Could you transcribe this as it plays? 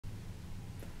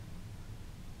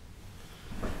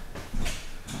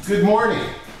Good morning.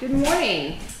 Good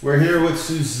morning. We're here with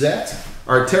Suzette,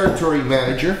 our territory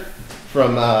manager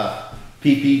from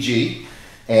PPG.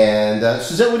 And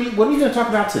Suzette, what are you going to talk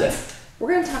about today?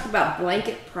 We're going to talk about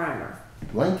blanket primer.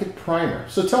 Blanket primer.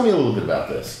 So tell me a little bit about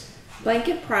this.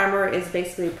 Blanket primer is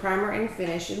basically a primer and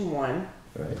finish in one.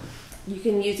 Right. You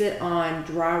can use it on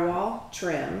drywall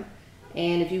trim,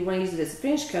 and if you want to use it as a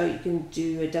finish coat, you can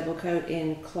do a double coat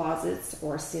in closets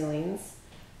or ceilings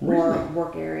or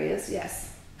work areas. Yes.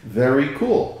 Very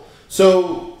cool.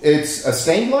 So it's a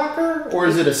stain blocker or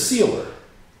is it a sealer?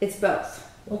 It's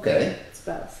both. Okay. It's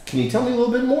both. Can you tell me a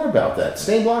little bit more about that?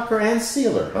 Stain blocker and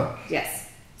sealer, huh?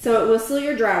 Yes. So it will seal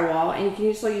your drywall, and you can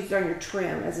also use it on your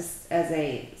trim as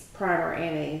a primer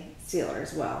and a sealer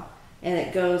as well. And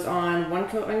it goes on one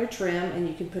coat on your trim, and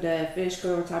you can put a finish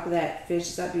coat on top of that.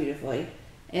 Finishes up beautifully.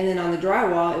 And then on the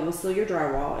drywall, it will seal your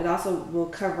drywall. It also will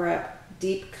cover up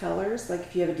deep colors. Like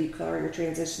if you have a deep color, you're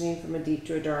transitioning from a deep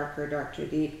to a dark or a dark to a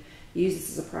deep. Use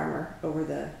this as a primer over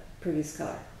the previous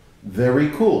color. Very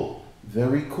cool.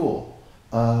 Very cool.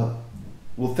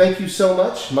 Well, thank you so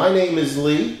much. My name is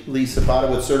Lee Zapata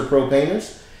with CertaPro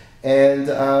Painters, and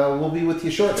we'll be with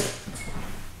you shortly.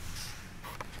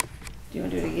 Do you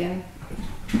want to do it again?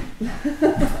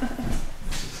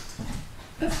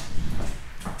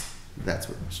 That's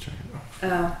what I was trying to do.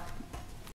 Oh.